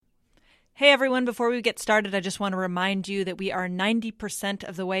Hey everyone, before we get started, I just want to remind you that we are 90%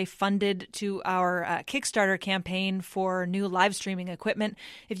 of the way funded to our Kickstarter campaign for new live streaming equipment.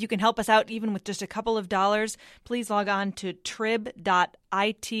 If you can help us out even with just a couple of dollars, please log on to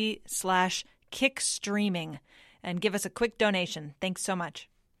trib.it/kickstreaming and give us a quick donation. Thanks so much.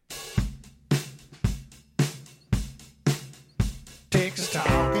 Texas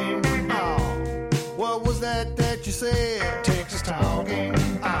Talking. Oh, what was that you said? Texas Talking.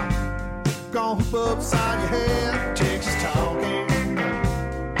 Gonna hoop upside your head. Texas Talking.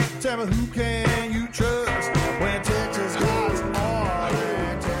 Tell me, who can you trust when Texas got all?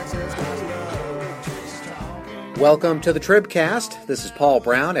 Texas got love. Texas Talking. Welcome to the Tribcast. This is Paul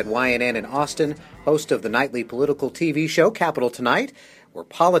Brown at YNN in Austin, host of the nightly political TV show Capital Tonight, where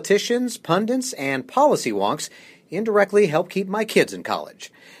politicians, pundits, and policy wonks indirectly help keep my kids in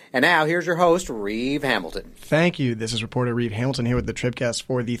college. And now, here's your host, Reeve Hamilton. Thank you. This is reporter Reeve Hamilton here with the Tribcast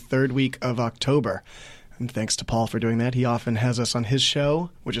for the third week of October. And thanks to Paul for doing that. He often has us on his show,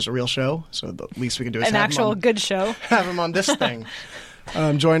 which is a real show, so the least we can do is an actual good show. Have him on this thing.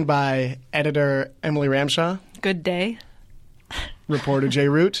 I'm joined by editor Emily Ramshaw. Good day. Reporter Jay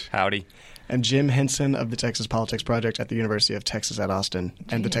Root. Howdy. And Jim Henson of the Texas Politics Project at the University of Texas at Austin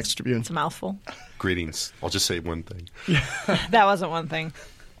and the Texas Tribune. It's a mouthful. Greetings. I'll just say one thing. That wasn't one thing.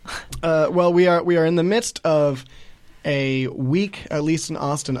 Well, we are in the midst of a week, at least in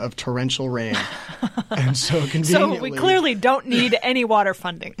Austin, of torrential rain. And so conveniently... So we clearly don't need any water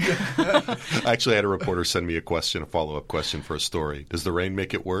funding. I actually had a reporter send me a follow-up question for a story. Does the rain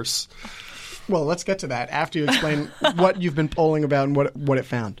make it worse? Well, let's get to that after you explain what you've been polling about and what it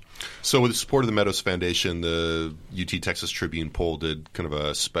found. So with the support of the Meadows Foundation, the UT Texas Tribune poll did kind of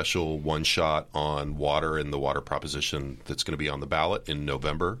a special one-shot on water and the water proposition that's going to be on the ballot in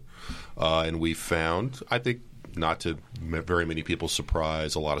November. And we found, I think, not to very many people's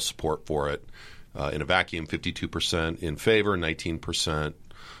surprise, a lot of support for it. In a vacuum, 52% in favor, 19%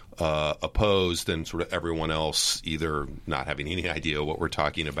 opposed, and sort of everyone else either not having any idea what we're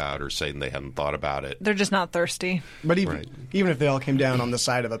talking about or saying they hadn't thought about it. They're just not thirsty. But even if they all came down on the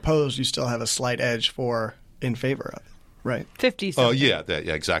side of opposed, you still have a slight edge for in favor of it, right? 50. Oh, yeah,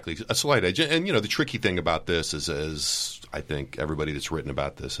 exactly. A slight edge. And, the tricky thing about this is, as I think everybody that's written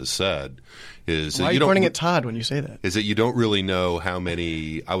about this has said, is why are you pointing at Todd when you say that? Is that you don't really know how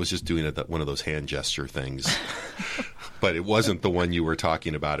many – I was just doing one of those hand gesture things. But it wasn't the one you were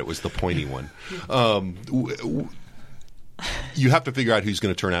talking about. It was the pointy one. You have to figure out who's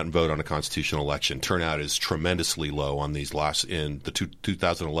going to turn out and vote on a constitutional election. Turnout is tremendously low on these in the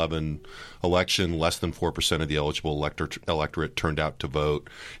 2011 election. Less than 4% of the eligible electorate turned out to vote.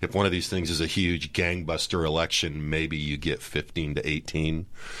 If one of these things is a huge gangbuster election, maybe you get 15 to 18.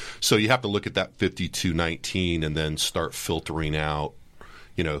 So you have to look at that 50-19 and then start filtering out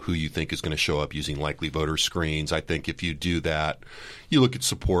who you think is going to show up using likely voter screens. I think if you do that, you look at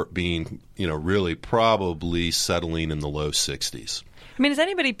support being, really probably settling in the low 60s. I mean, is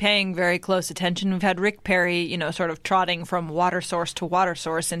anybody paying very close attention? We've had Rick Perry, sort of trotting from water source to water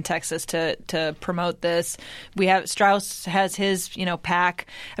source in Texas to promote this. We have Strauss has his, PAC.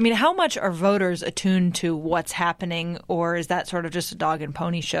 I mean, how much are voters attuned to what's happening, or is that sort of just a dog and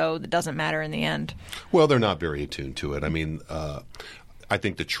pony show that doesn't matter in the end? Well, they're not very attuned to it. I mean, I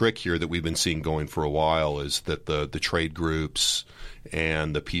think the trick here that we've been seeing going for a while is that the trade groups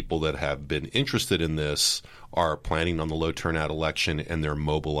and the people that have been interested in this are planning on the low turnout election, and they're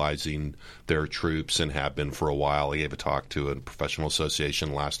mobilizing their troops and have been for a while. I gave a talk to a professional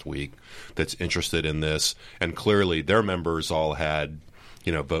association last week that's interested in this, and clearly their members all had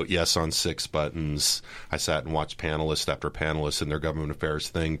vote yes on 6 buttons. I sat and watched panelists after panelists in their government affairs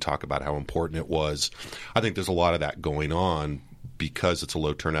thing talk about how important it was. I think there's a lot of that going on because it's a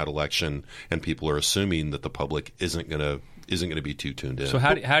low turnout election and people are assuming that the public isn't going to be too tuned in. So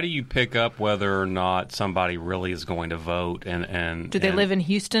how do you pick up whether or not somebody really is going to vote? And do they live in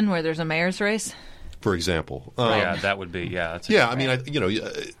Houston where there's a mayor's race? For example. Yeah, that would be, yeah. I mean,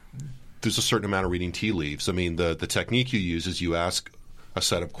 there's a certain amount of reading tea leaves. I mean, the technique you use is you ask a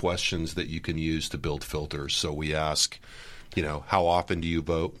set of questions that you can use to build filters. So we ask, how often do you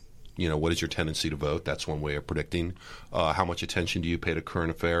vote? What is your tendency to vote? That's one way of predicting. How much attention do you pay to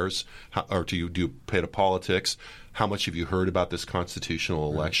current affairs? Or do you pay to politics? How much have you heard about this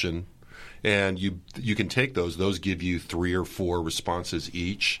constitutional election? And you can take those. Those give you 3 or 4 responses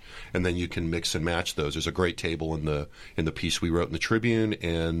each, and then you can mix and match those. There's a great table in the piece we wrote in the Tribune,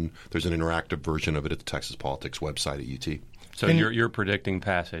 and there's an interactive version of it at the Texas Politics website at UT. So you're predicting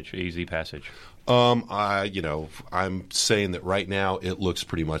easy passage. I'm saying that right now it looks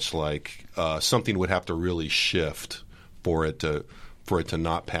pretty much like something would have to really shift for it to for it to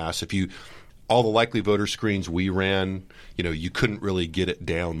not pass. All the likely voter screens we ran, you couldn't really get it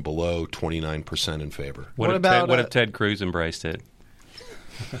down below 29% in favor. What if Ted Cruz embraced it?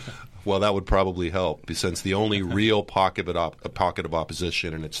 Well, that would probably help, since the only real pocket of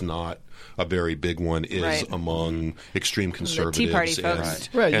opposition, and it's not a very big one, is Right. among extreme conservatives Tea Party and, folks.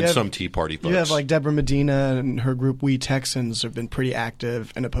 Right, and some Tea Party folks. You have like Deborah Medina and her group We Texans have been pretty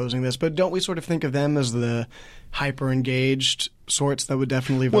active in opposing this, but don't we sort of think of them as the hyper-engaged sorts that would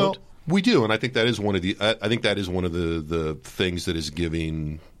definitely vote? Well, we do, and I think that is one of the things that is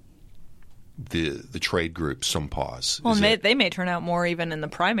giving the trade groups some pause. Well, they may turn out more even in the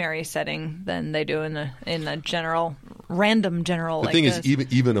primary setting than they do in a random general. The like thing this.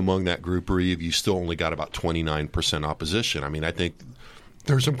 is, even among that group, Reeve, you still only got about 29% opposition. I mean, I think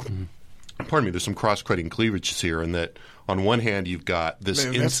there's some cross-cutting cleavages here, in that on one hand you've got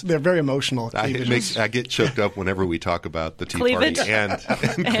this. They're very emotional. Cleavages. I get choked up whenever we talk about the Tea Cleavage. Party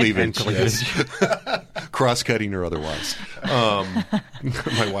and cleavage, yes. Cross-cutting or otherwise.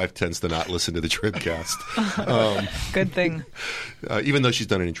 My wife tends to not listen to the Tribcast. Good thing. Even though she's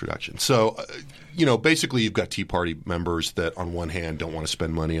done an introduction. So, basically you've got Tea Party members that on one hand don't want to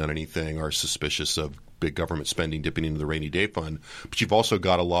spend money on anything, are suspicious of big government spending dipping into the rainy day fund. But you've also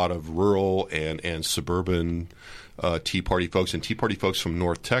got a lot of rural and suburban Tea Party folks, and Tea Party folks from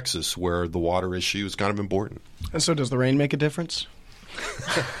North Texas, where the water issue is kind of important. And so does the rain make a difference?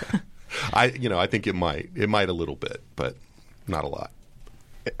 I think it might a little bit, but not a lot.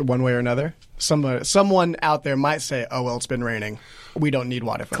 One way or another? Someone out there might say, oh, well, it's been raining. We don't need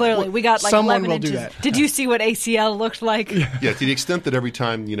water. Clearly, we got like Someone 11 will inches. do that. Did you see what ACL looked like? Yeah, to the extent that every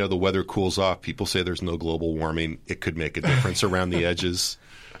time, the weather cools off, people say there's no global warming, it could make a difference around the edges.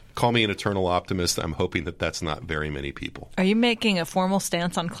 Call me an eternal optimist. I'm hoping that that's not very many people. Are you making a formal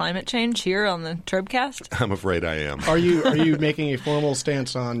stance on climate change here on the Tribcast? I'm afraid I am. Are you making a formal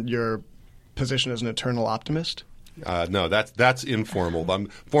stance on your position as an eternal optimist? No, that's informal.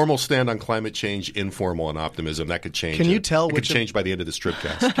 Formal stand on climate change, informal on optimism. That could change. Can you tell it which could change by the end of this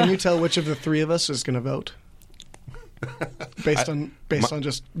Tribcast? Can you tell which of the three of us is going to vote? Based on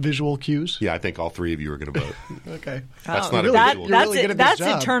just visual cues? Yeah, I think all three of you are going to vote. Okay. That's not a That- visual. You're really good at this that's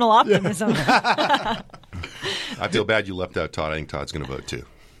job. eternal optimism. I feel bad you left out Todd. I think Todd's going to vote too.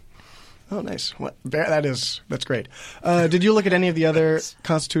 Oh, nice. That's great. Did you look at any of the other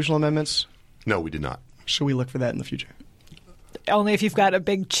constitutional amendments? No, we did not. Should we look for that in the future? Only if you've got a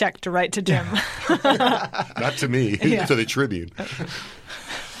big check to write to Jim. Not to me, Yeah. to the Tribune.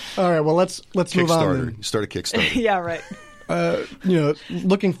 All right. Well, let's move on. Kickstarter. then. You start a Kickstarter. Yeah, right.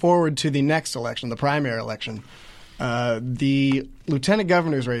 Looking forward to the next election, the primary election, the lieutenant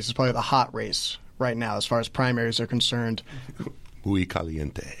governor's race is probably the hot race right now as far as primaries are concerned. Muy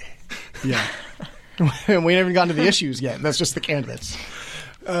caliente. Yeah. We haven't even gotten to the issues yet. That's just the candidates.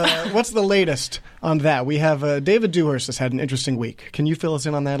 What's the latest on that? We have David Dewhurst has had an interesting week. Can you fill us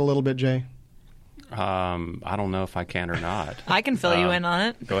in on that a little bit, Jay? I don't know if I can or not. I can fill you in on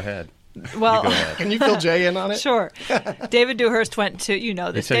it. Go ahead. Well, Go ahead. Can you fill Jay in on it? sure. David Dewhurst went to, He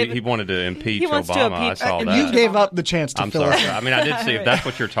this. said David, he wanted to impeach He wants to Obama. I impeach- saw and that. You gave up the chance to I'm fill sorry. us in. I mean, I did see if that's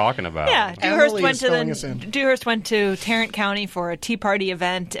what you're talking about. Yeah, Emily is filling us in. Dewhurst went to Tarrant County for a Tea Party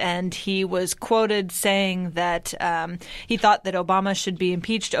event, and he was quoted saying that he thought that Obama should be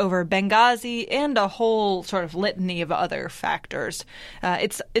impeached over Benghazi and a whole sort of litany of other factors.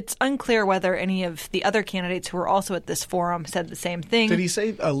 It's unclear whether any of the other candidates who were also at this forum said the same thing. Did he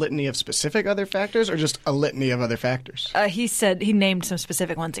say a litany of specific other factors or just a litany of other factors? He said he named some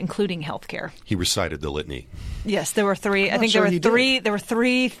specific ones, including healthcare. He recited the litany. Yes, there were three. I not think sure there he were did. three. There were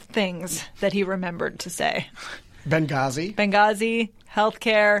three things that he remembered to say: Benghazi. Benghazi,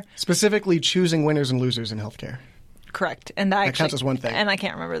 healthcare. Specifically choosing winners and losers in healthcare. Correct, and that counts as one thing. And I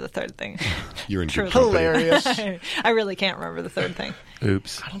can't remember the third thing. You're in good Truly. company. Hilarious. I really can't remember the third thing.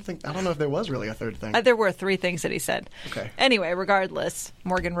 Oops. I don't know if there was really a third thing. There were three things that he said. Okay. Anyway, regardless,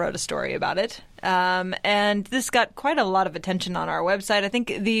 Morgan wrote a story about it, and this got quite a lot of attention on our website. I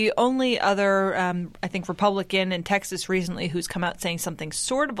think the only other, Republican in Texas recently who's come out saying something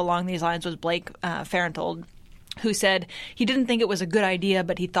sort of along these lines was Blake Farenthold, who said he didn't think it was a good idea,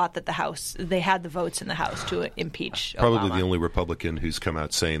 but he thought that they had the votes in the House to impeach Probably Obama. the only Republican who's come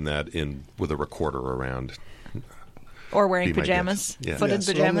out saying that with a recorder around. Or wearing Be my pajamas, guess. Yeah. footed Yes,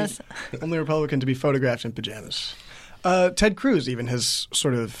 pajamas. Only Republican to be photographed in pajamas. Ted Cruz even has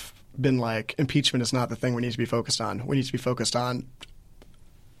sort of been like, impeachment is not the thing we need to be focused on. We need to be focused on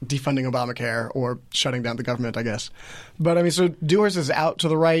defunding Obamacare or shutting down the government, I guess. But, I mean, so Dewhurst is out to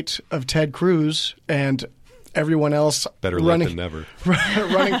the right of Ted Cruz and everyone else Better late than never.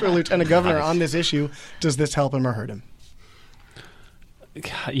 running for lieutenant governor on this issue. Does this help him or hurt him?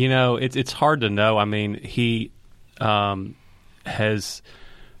 it's hard to know. I mean, he has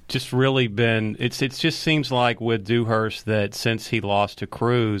just really been. It just seems like with Dewhurst that since he lost to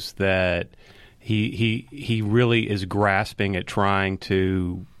Cruz, that he really is grasping at trying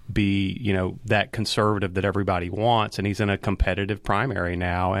to be, that conservative that everybody wants, and he's in a competitive primary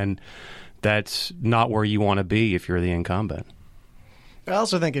now, and that's not where you want to be if you're the incumbent. I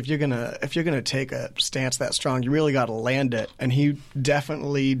also think if you're gonna take a stance that strong, you really got to land it, and he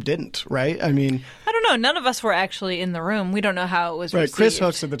definitely didn't. Right? I mean, I don't know. None of us were actually in the room. We don't know how it was right. received. Chris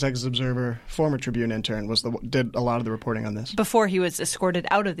Hooks of the Texas Observer, former Tribune intern, did a lot of the reporting on this. Before he was escorted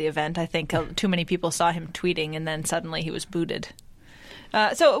out of the event, I think too many people saw him tweeting, and then suddenly he was booted.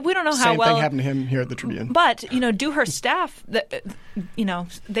 So we don't know how Same well. Same thing happened to him here at the Tribune. But Dewhurst staff,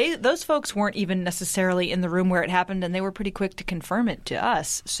 those folks weren't even necessarily in the room where it happened, and they were pretty quick to confirm it to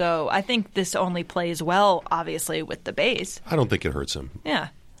us. So I think this only plays well, obviously, with the base. I don't think it hurts him. Yeah,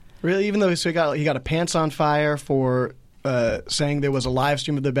 really. Even though he got a pants on fire for saying there was a live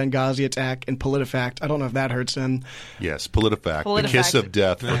stream of the Benghazi attack in PolitiFact. I don't know if that hurts him. Yes, PolitiFact. The kiss of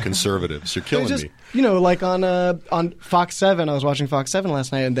death for conservatives. You're killing me. Like on Fox 7, I was watching Fox 7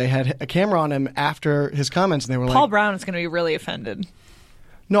 last night, and they had a camera on him after his comments, and they were Paul Brown is going to be really offended.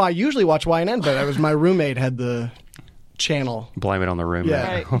 No, I usually watch YNN, but my roommate had the channel. Blame it on the roommate.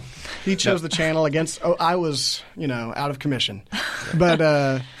 Yeah. Right. He chose the channel against. I was, out of commission,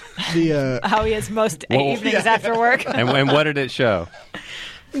 but. How he is most evenings after work. And what did it show?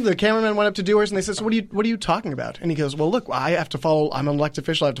 The cameraman went up to Dewhurst and they said, "So what are you talking about?" And he goes, "Well, look, I have to follow. I'm an elected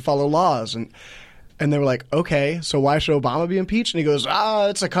official. I have to follow laws." And they were like, "Okay, so why should Obama be impeached?" And he goes,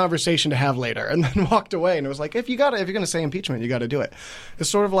 "It's a conversation to have later," and then walked away. And it was like, if you're going to say impeachment, you got to do it.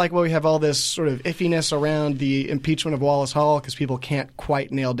 It's sort of like, we have all this sort of iffiness around the impeachment of Wallace Hall because people can't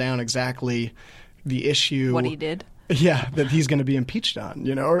quite nail down exactly the issue. What he did. Yeah, that he's going to be impeached on,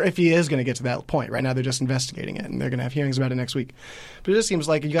 or if he is going to get to that point. Right now, they're just investigating it, and they're going to have hearings about it next week. But it just seems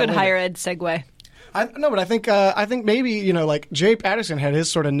like you got good higher ed segue. But I think maybe like Jay Patterson had his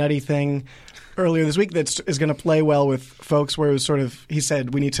sort of nutty thing earlier this week that is going to play well with folks, where it was sort of, he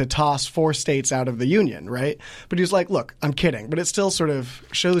said we need to toss 4 states out of the union, right? But he was like, look, I'm kidding, but it still sort of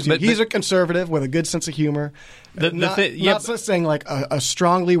shows you he's a conservative with a good sense of humor. Not saying like a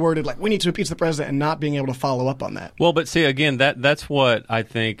strongly worded, like we need to impeach the president, and not being able to follow up on that. Well, but see, again, that's what I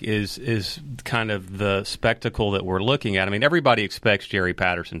think is kind of the spectacle that we're looking at. I mean, everybody expects Jerry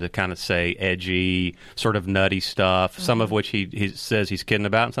Patterson to kind of say edgy, sort of nutty stuff, some of which he says he's kidding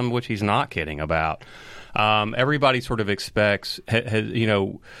about, and some of which he's not kidding about. Everybody sort of expects,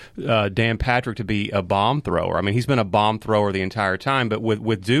 Dan Patrick to be a bomb thrower. I mean, he's been a bomb thrower the entire time, but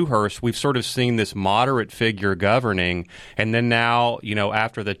with Dewhurst, we've sort of seen this moderate figure governing, and then now,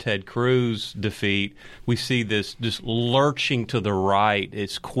 after the Ted Cruz defeat, we see this just lurching to the right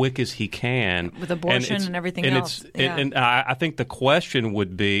as quick as he can. With abortion and everything else. And I think the question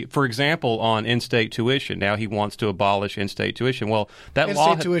would be, for example, on in-state tuition. Now he wants to abolish in-state tuition. Well, that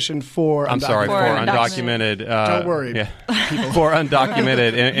in-state tuition for undocumented. Don't worry, for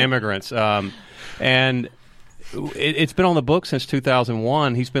undocumented immigrants. And it's been on the books since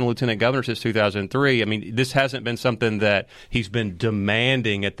 2001. He's been lieutenant governor since 2003. I mean, this hasn't been something that he's been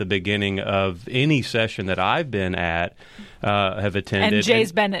demanding at the beginning of any session that I've been at, have attended. And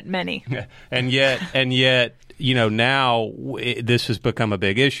Jay's been at many. And yet, now this has become a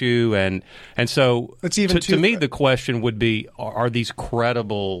big issue, and so to me the question would be: Are these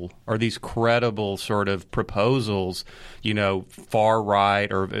credible sort of proposals, far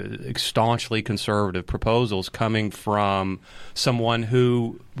right or staunchly conservative proposals coming from someone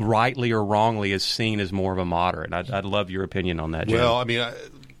who, rightly or wrongly, is seen as more of a moderate? I'd love your opinion on that, Jim. Well, I mean,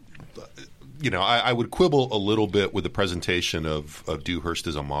 I would quibble a little bit with the presentation of Dewhurst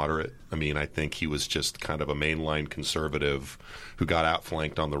as a moderate. I mean, I think he was just kind of a mainline conservative who got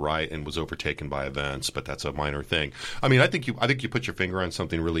outflanked on the right and was overtaken by events, but that's a minor thing. I mean, I think you put your finger on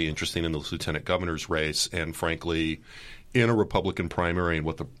something really interesting in the lieutenant governor's race, and frankly, in a Republican primary, and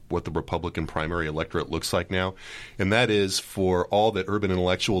what the Republican primary electorate looks like now. And that is, for all that urban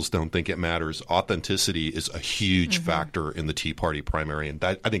intellectuals don't think it matters, authenticity is a huge factor in the Tea Party primary. And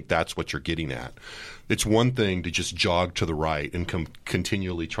I think that's what you're getting at. It's one thing to just jog to the right and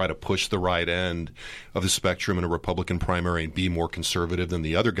continually try to push the right end of the spectrum in a Republican primary and be more conservative than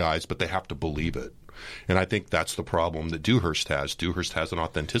the other guys, but they have to believe it. And I think that's the problem that Dewhurst has. Dewhurst has an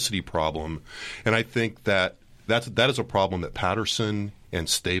authenticity problem. And I think that that is a problem that Patterson and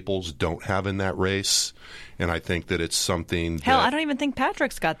Staples don't have in that race. And I think that it's something Hell, that, I don't even think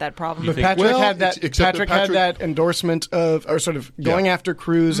Patrick's got that problem. But Patrick Well, had that. except that Patrick had that endorsement of, or sort of going after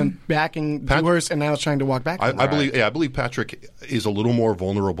Cruz and backing Dewhurst, and now is trying to walk back. I believe Patrick is a little more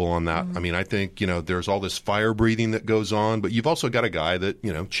vulnerable on that. I mean, I think there's all this fire breathing that goes on, but you've also got a guy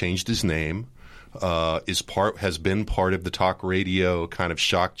that changed his name, has been part of the talk radio kind of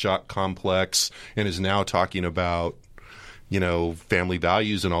shock jock complex, and is now talking about family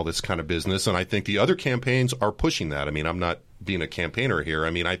values and all this kind of business. And I think the other campaigns are pushing that. I mean, I'm not being a campaigner here.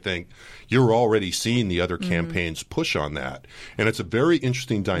 I mean, I think you're already seeing the other campaigns push on that. And it's a very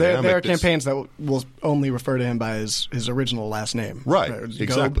interesting dynamic. There are campaigns that will only refer to him by his original last name. Right,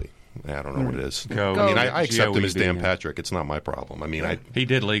 exactly. I don't know what it is. I accept him as Dan Patrick. It's not my problem. I mean, he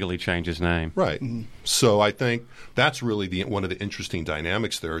did legally change his name. Right. Mm-hmm. So I think that's really one of the interesting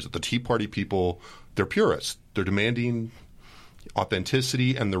dynamics there is that the Tea Party people, they're purists. They're demanding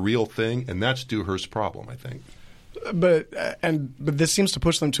authenticity and the real thing, and that's Dewhurst's problem, I think. But this seems to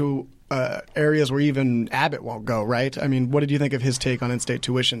push them to areas where even Abbott won't go, right? I mean, what did you think of his take on in-state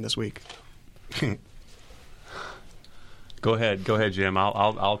tuition this week? Go ahead, Jim.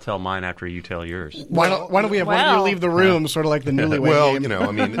 I'll tell mine after you tell yours. Why don't we have one of you leave the room, sort of like the newlywed Well, game?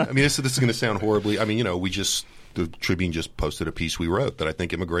 I mean, this is going to sound horribly. I mean, the Tribune just posted a piece we wrote that I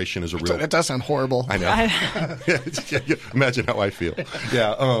think immigration is a real. That does sound horrible. I know. Imagine how I feel.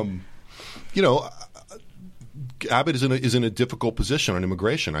 Yeah. Abbott is in a difficult position on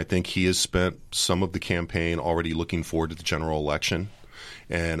immigration. I think he has spent some of the campaign already looking forward to the general election.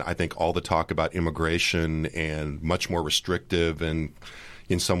 And I think all the talk about immigration and much more restrictive and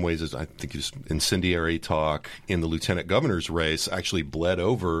in some ways, I think it's incendiary talk in the lieutenant governor's race actually bled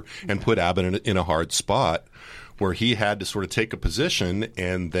over and put Abbott in a hard spot where he had to sort of take a position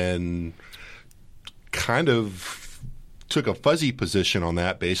and then kind of took a fuzzy position on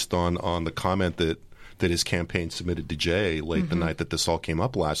that based on the comment that his campaign submitted to Jay late the night that this all came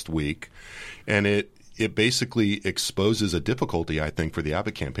up last week. And it basically exposes a difficulty, I think, for the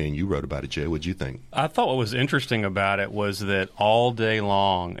Abbott campaign. You wrote about it, Jay. What did you think? I thought what was interesting about it was that all day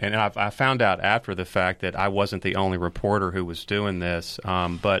long, and I found out after the fact that I wasn't the only reporter who was doing this,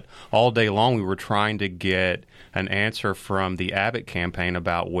 but all day long we were trying to get an answer from the Abbott campaign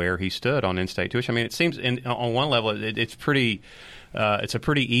about where he stood on in-state tuition. I mean, it seems on one level it's pretty... it's a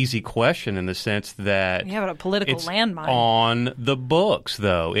pretty easy question in the sense that but a political landmine on the books,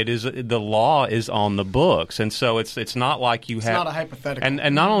 though. It is the law is on the books, and so it's not like you have. It's not a hypothetical.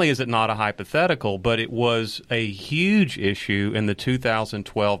 And not only is it not a hypothetical, but it was a huge issue in the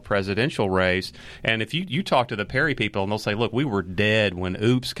 2012 presidential race. And if you talk to the Perry people, and they'll say, "Look, we were dead when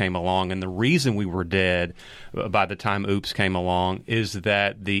Oops came along, and the reason we were dead by the time Oops came along is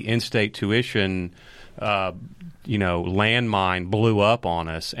that the in-state tuition." Landmine blew up on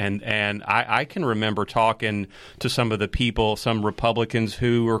us. And I can remember talking to some of the people, some Republicans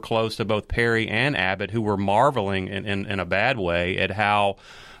who were close to both Perry and Abbott, who were marveling in a bad way at how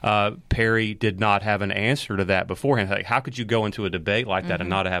Perry did not have an answer to that beforehand. Like, how could you go into a debate like that and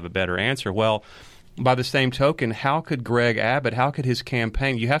not have a better answer? Well, by the same token, how could Greg Abbott, how could his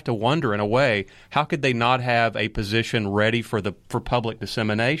campaign, you have to wonder in a way, how could they not have a position ready for public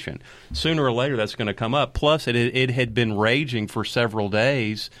dissemination? Sooner or later that's going to come up. Plus, it had been raging for several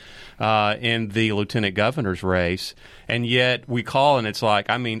days in the lieutenant governor's race, and yet we call and it's like,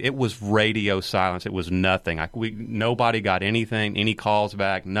 I mean, it was radio silence. It was nothing. Nobody got anything, any calls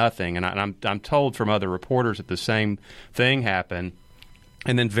back, nothing. And I'm told from other reporters that the same thing happened.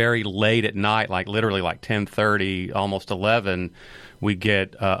 And then very late at night, like literally like 10:30, almost 11, we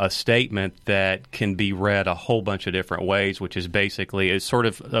get a statement that can be read a whole bunch of different ways, which is basically it's sort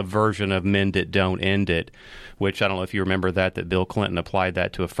of a version of mend it, don't end it, which I don't know if you remember that Bill Clinton applied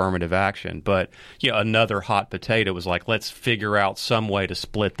that to affirmative action. But another hot potato was like, let's figure out some way to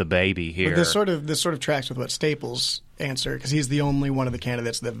split the baby here. But this sort of tracks with what Staples answered, because he's the only one of the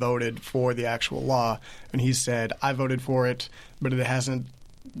candidates that voted for the actual law, and he said, I voted for it, but it hasn't.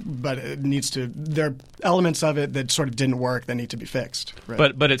 But it needs to. There are elements of it that sort of didn't work that need to be fixed.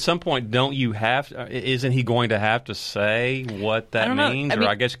 Right? But at some point, don't you have? Isn't he going to have to say what that means?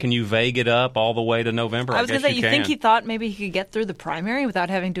 I guess can you vague it up all the way to November? I was going to say, you think he thought maybe he could get through the primary without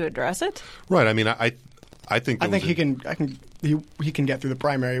having to address it? Right. I mean, I think he can get through the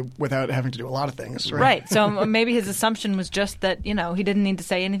primary without having to do a lot of things. Right. So maybe his assumption was just that he didn't need to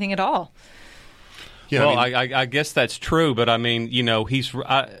say anything at all. Yeah, well, I guess that's true, but I mean, he's.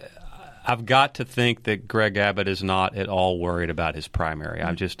 I've got to think that Greg Abbott is not at all worried about his primary.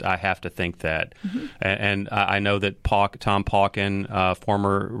 I have to think that. And I know that Tom Pauken,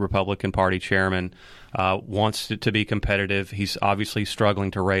 former Republican Party chairman, wants to be competitive. He's obviously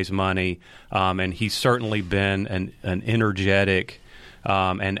struggling to raise money, and he's certainly been an energetic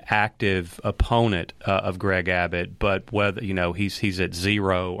an active opponent of Greg Abbott, but whether he's at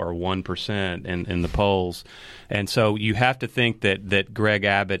 0 or 1% in the polls, and so you have to think that Greg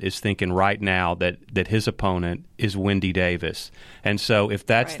Abbott is thinking right now that his opponent is Wendy Davis, and so if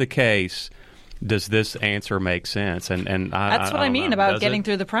that's the case, does this answer make sense? And that's what I mean about getting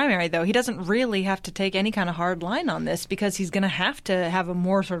through the primary, though. He doesn't really have to take any kind of hard line on this because he's going to have a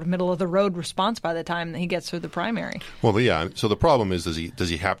more sort of middle of the road response by the time that he gets through the primary. Well, yeah. So the problem is,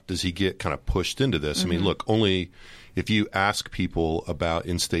 does he get kind of pushed into this? I mean, look, only if you ask people about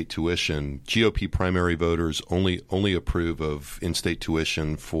in-state tuition, GOP primary voters only approve of in-state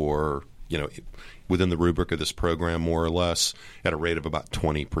tuition for within the rubric of this program, more or less, at a rate of about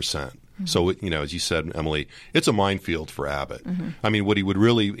 20%. So, as you said, Emily, it's a minefield for Abbott. I mean, what he would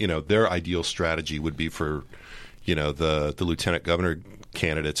really, their ideal strategy would be for, the lieutenant governor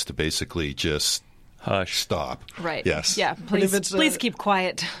candidates to basically just hush, stop. Right. Yes. Yeah. Please keep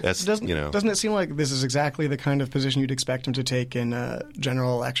quiet. Doesn't it seem like this is exactly the kind of position you'd expect him to take in a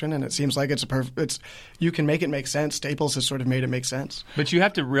general election? And it seems like you can make it make sense. Staples has sort of made it make sense. But you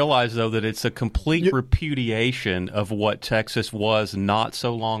have to realize, though, that it's a complete repudiation of what Texas was not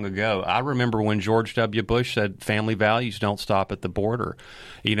so long ago. I remember when George W. Bush said family values don't stop at the border,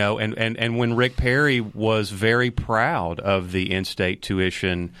 and when Rick Perry was very proud of the in-state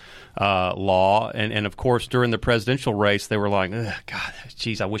tuition law, and of course during the presidential race they were like, God,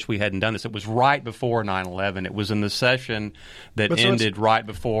 geez, I wish we hadn't done this. It was right before 9/11. It was in the session that ended right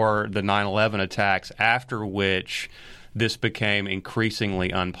before the 9/11 attacks, after which this became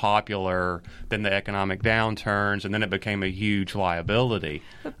increasingly unpopular, then the economic downturns, and then it became a huge liability.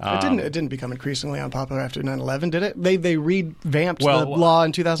 It didn't become increasingly unpopular after 9/11, did it? They revamped the law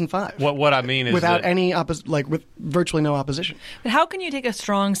in 2005. What I mean is without with virtually no opposition. But how can you take a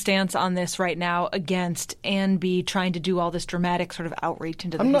strong stance on this right now against and be trying to do all this dramatic sort of outreach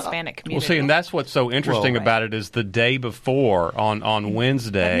into the Hispanic community? Well, see, and that's what's so interesting about it is the day before on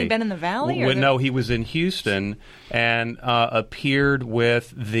Wednesday. Hadn't he been in the Valley? No, he was in Houston and appeared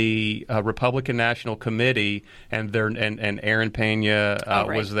with the Republican National Committee, and Aaron Pena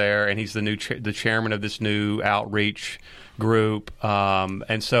was there, and he's the chairman of this new outreach group,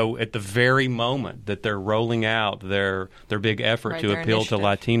 and so at the very moment that they're rolling out their big effort to appeal to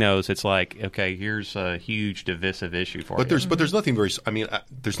Latinos, it's like, okay, here's a huge divisive issue for you. But there's nothing very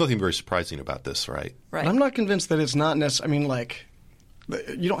there's nothing very surprising about this, right? Right. I'm not convinced that it's not necessarily. I mean, like,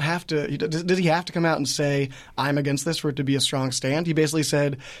 you don't have to. Did he have to come out and say, I'm against this for it to be a strong stand? He basically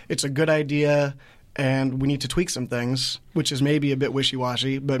said it's a good idea and we need to tweak some things, which is maybe a bit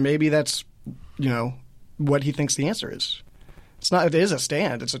wishy-washy, but maybe that's, what he thinks the answer is. It is a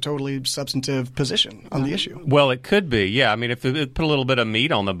stand. It's a totally substantive position on the issue. Well, it could be, yeah. I mean, if it put a little bit of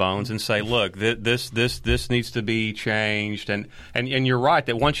meat on the bones and say, look, this needs to be changed, and you're right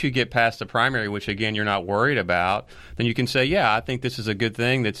that once you get past the primary, which again you're not worried about, then you can say, yeah, I think this is a good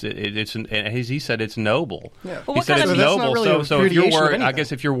thing. He said it's noble. Yeah. Well, he said it's noble. Really so if you're worried, I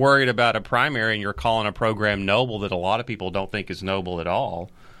guess if you're worried about a primary and you're calling a program noble that a lot of people don't think is noble at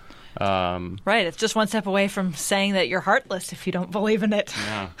all. Right. It's just one step away from saying that you're heartless if you don't believe in it.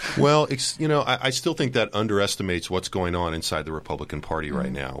 Yeah. Well, I still think that underestimates what's going on inside the Republican Party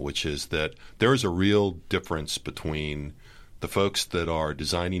right now, which is that there is a real difference between the folks that are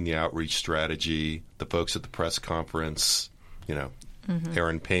designing the outreach strategy, the folks at the press conference,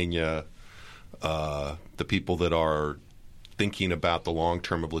 Aaron Pena, the people that are thinking about the long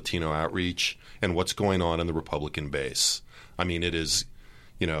term of Latino outreach, and what's going on in the Republican base. I mean, it is,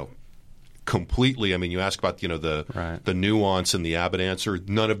 completely. I mean, you ask about the nuance in the Abbott answer.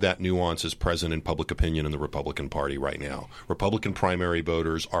 None of that nuance is present in public opinion in the Republican Party right now. Republican primary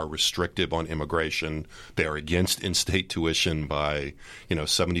voters are restrictive on immigration. They are against in-state tuition by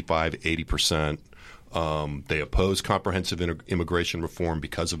 75-80%. They oppose comprehensive immigration reform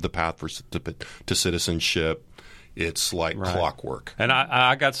because of the path to citizenship. It's like clockwork. And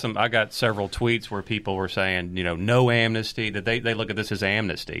I got several tweets where people were saying, no amnesty, that they look at this as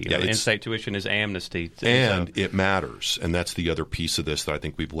amnesty. In-state tuition is amnesty. And it matters. And that's the other piece of this that I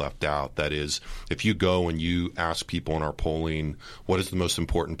think we've left out. That is, if you go and you ask people in our polling, what is the most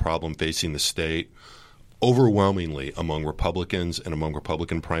important problem facing the state? Overwhelmingly among Republicans and among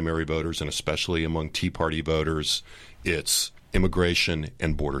Republican primary voters, and especially among Tea Party voters, it's immigration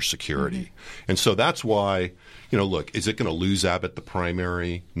and border security. And so that's why, look, is it going to lose Abbott the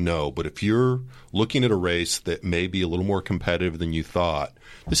primary? No. But if you're looking at a race that may be a little more competitive than you thought,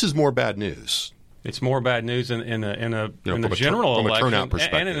 this is more bad news. It's more bad news in a general from election, a turnout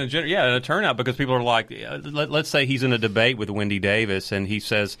perspective, and in a turnout, because people are like, let's say he's in a debate with Wendy Davis and he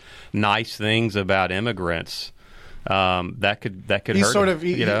says nice things about immigrants. That could hurt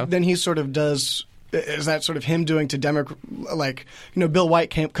him. Then he sort of does. Is that sort of him doing to Bill White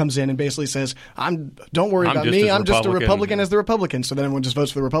comes in and basically says, don't worry about me. I'm just a Republican as the Republican. So then everyone just votes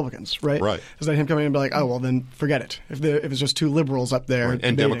for the Republicans, right? Right. Is that him coming in and be like, oh, well, then forget it. If it's just two liberals up there. Right.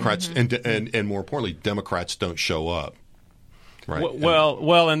 And Democrats, and more importantly, Democrats don't show up. Right.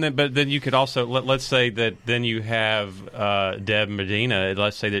 But then you could also let's say that then you have Deb Medina.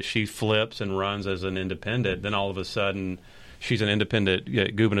 Let's say that she flips and runs as an independent. Then all of a sudden, she's an independent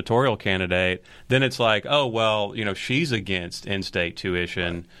gubernatorial candidate. Then it's like, oh well, she's against in-state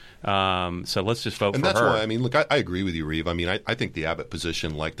tuition. Right. So let's just vote for her. And that's why. I mean, look, I agree with you, Reeve. I mean, I think the Abbott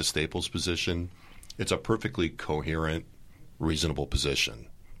position, like the Staples position, it's a perfectly coherent, reasonable position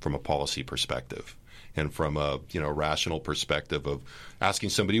from a policy perspective. And from a rational perspective of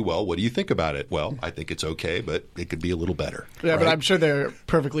asking somebody, well, what do you think about it? Well, I think it's okay, but it could be a little better. Yeah, right? But I'm sure there are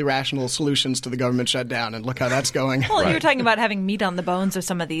perfectly rational solutions to the government shutdown, and look how that's going. Well, you were talking about having meat on the bones of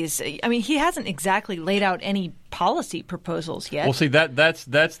some of these. I mean, he hasn't exactly laid out any policy proposals yet. Well, see, that's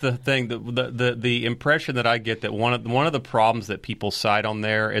the thing. The impression that I get that one of the problems that people cite on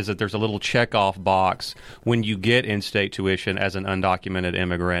there is that there's a little checkoff box when you get in-state tuition as an undocumented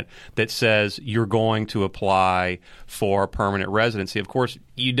immigrant that says you're going to apply for permanent residency. Of course,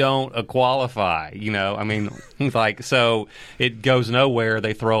 you don't qualify. I mean, so it goes nowhere.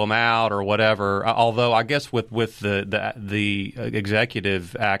 They throw them out or whatever. Although I guess with the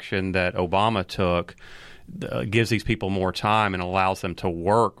executive action that Obama took. Gives these people more time and allows them to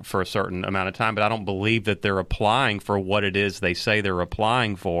work for a certain amount of time, but I don't believe that they're applying for what it is they say they're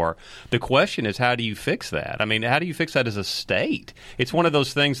applying for. The question is, how do you fix that? I mean, how do you fix that as a state? It's one of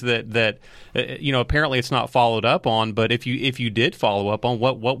those things that apparently it's not followed up on. But if you did follow up on,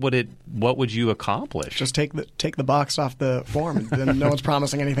 what would you accomplish? Just take the box off the form, and then no one's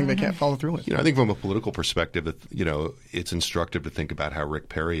promising anything they can't follow through with. I think from a political perspective, it's instructive to think about how Rick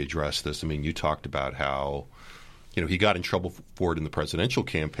Perry addressed this. I mean, you talked about how he got in trouble for it in the presidential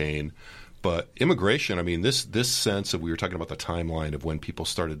campaign, but immigration, I mean, this sense of, we were talking about the timeline of when people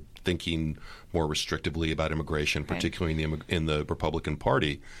started thinking more restrictively about immigration, particularly in the Republican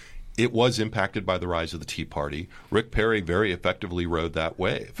Party. It was impacted by the rise of the Tea Party. Rick Perry very effectively rode that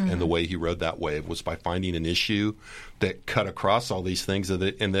wave, and the way he rode that wave was by finding an issue that cut across all these things and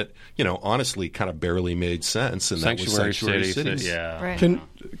that honestly kind of barely made sense, and that was sanctuary cities. Yeah. Right.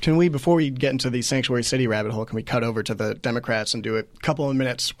 Can we, before we get into the sanctuary city rabbit hole, can we cut over to the Democrats and do a couple of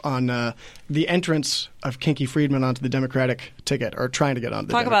minutes on the entrance of Kinky Friedman onto the Democratic ticket, or trying to get onto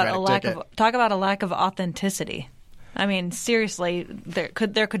the Democratic ticket? Talk about a lack of authenticity. I mean, seriously, there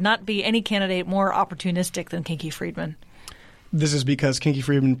could not be any candidate more opportunistic than Kinky Friedman. This is because Kinky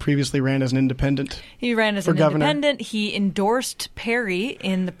Friedman previously ran as an independent. He ran as an independent. He endorsed Perry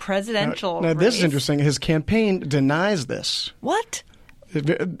in the presidential race. Now, this is interesting. His campaign denies this. What?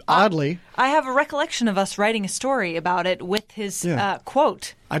 Oddly. I have a recollection of us writing a story about it with his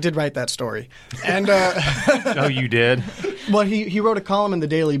quote. I did write that story. And oh, you did? Well, he wrote a column in the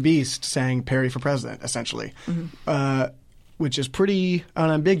Daily Beast saying Perry for president, essentially, which is pretty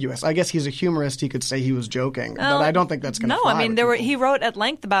unambiguous. I guess he's a humorist. He could say he was joking, but I don't think that's going to fly. No, I mean, he wrote at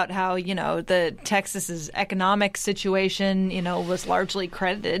length about how, the Texas's economic situation, was largely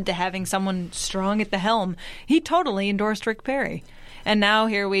credited to having someone strong at the helm. He totally endorsed Rick Perry. And now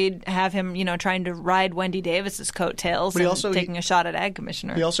here we have him, trying to ride Wendy Davis's coattails and taking a shot at ag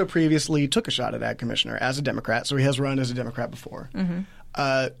commissioner. He also previously took a shot at ag commissioner as a Democrat, so he has run as a Democrat before.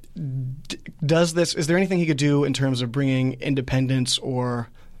 Is there anything he could do in terms of bringing independents or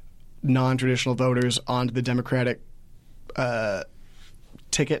non-traditional voters onto the Democratic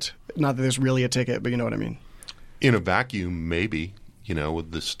ticket? Not that there's really a ticket, but you know what I mean. In a vacuum, maybe.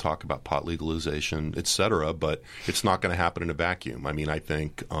 With this talk about pot legalization, et cetera, but it's not going to happen in a vacuum. I mean, I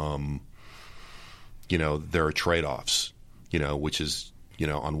think, there are trade-offs, which is,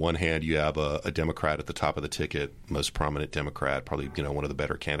 on one hand, you have a Democrat at the top of the ticket, most prominent Democrat, probably, one of the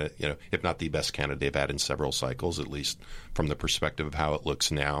better candidate, if not the best candidate they've had in several cycles, at least from the perspective of how it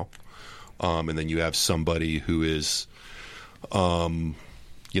looks now. And then you have somebody who is,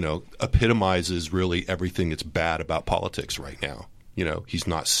 epitomizes really everything that's bad about politics right now. He's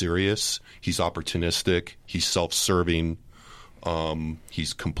not serious. He's opportunistic. He's self-serving.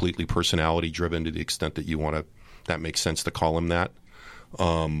 He's completely personality-driven to the extent that you want to that makes sense to call him that.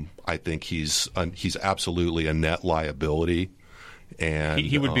 I think he's absolutely a net liability. And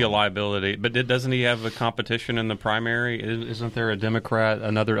he would be a liability, but doesn't he have a competition in the primary? Isn't there a Democrat?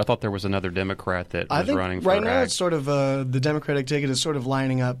 I thought there was another Democrat that was running for right now ag. it's sort of the Democratic ticket is sort of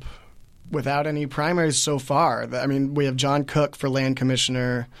lining up without any primaries so far. I mean, we have John Cook for Land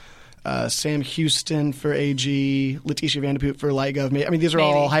Commissioner, Sam Houston for AG, Letitia Vanderpoot for Light Gov. I mean, these are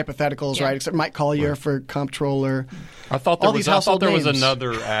all hypotheticals, right? Except Mike Collier for Comptroller. I thought there was names.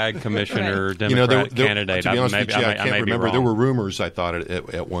 another ag commissioner right. Democrat candidate. To be honest with you, I can't remember. There were wrong. rumors, I thought,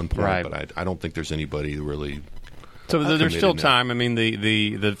 at one point, Right. but I don't think there's anybody who really. So there's still now. time. I mean,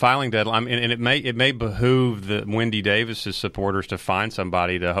 the filing deadline, and it may behoove the Wendy Davis's supporters to find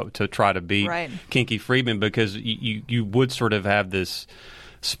somebody to try to beat Kinky Friedman, because you would sort of have this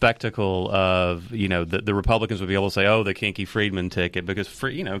spectacle of the Republicans would be able to say, oh, the Kinky Friedman ticket, because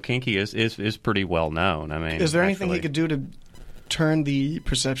Kinky is pretty well known. I mean, is there anything he could do to turn the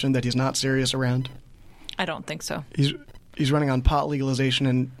perception that he's not serious around? I don't think so. He's running on pot legalization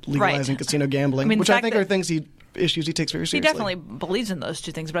and legalizing casino gambling, which I think are issues he takes very seriously. He definitely believes in those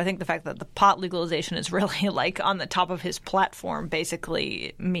two things, but I think the fact that the pot legalization is really like on the top of his platform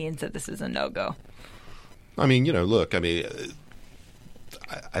basically means that this is a no-go. I mean, look, I mean,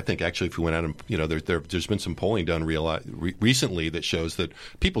 I think actually if we went out and, there's been some polling done recently that shows that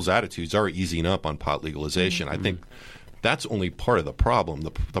people's attitudes are easing up on pot legalization. Mm-hmm. I think that's only part of the problem.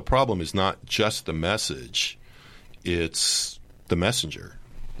 The problem is not just the message, it's the messenger,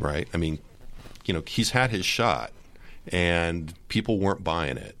 right? I mean, he's had his shot, and people weren't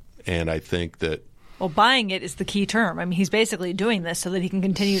buying it. And I think that buying it is the key term. I mean, he's basically doing this so that he can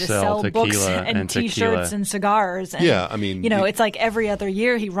continue to sell books and T-shirts and cigars. And, yeah, I mean, it's like every other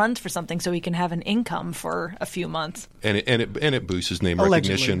year he runs for something so he can have an income for a few months. And it boosts his name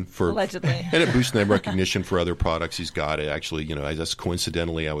recognition allegedly, and it boosts name recognition for other products he's got. It actually, I just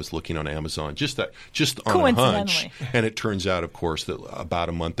coincidentally I was looking on Amazon just on a hunch, and it turns out, of course, that about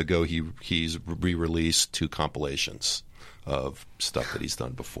a month ago he's re-released 2 compilations of stuff that he's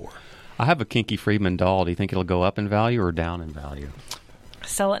done before. I have a Kinky Friedman doll. Do you think it'll go up in value or down in value?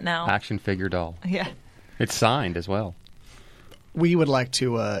 Sell it now. Action figure doll. Yeah. It's signed as well. We would like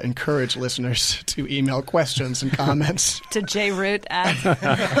to encourage listeners to email questions and comments to jroot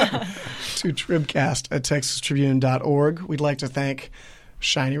to tribcast@texastribune.org. We'd like to thank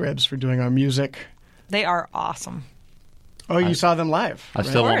Shiny Ribs for doing our music. They are awesome. Oh, you saw them live. I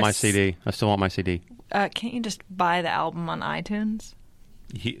still want my CD. Can't you just buy the album on iTunes?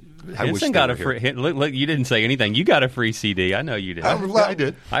 Henson got a free. Look, you didn't say anything. You got a free CD. I know you did. I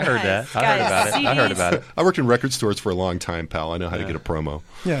did. I heard that. I heard about it. I worked in record stores for a long time, pal. I know how to get a promo.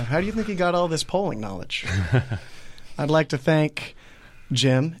 Yeah. How do you think he got all this polling knowledge? I'd like to thank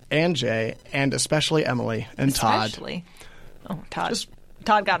Jim and Jay, and especially Emily and Todd. Oh, Todd.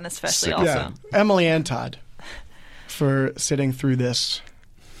 Todd got an especially also. Yeah, Emily and Todd for sitting through this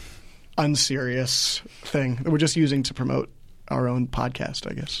unserious thing that we're just using to promote our own podcast,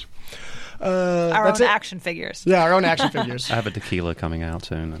 I guess. Our own action figures. Yeah, our own action figures. I have a tequila coming out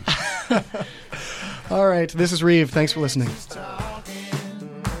soon. All right. This is Reeve. Thanks for listening. Texas talking.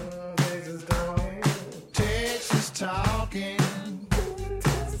 Texas talking.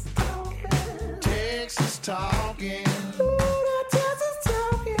 Texas talking about Texas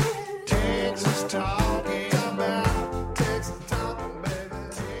talking, baby.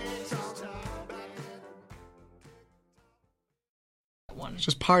 Texas talking. It's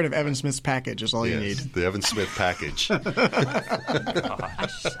just part of Evan Smith's package is all you need. The Evan Smith package. I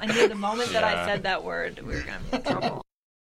knew the moment that I said that word, we were going to be in trouble.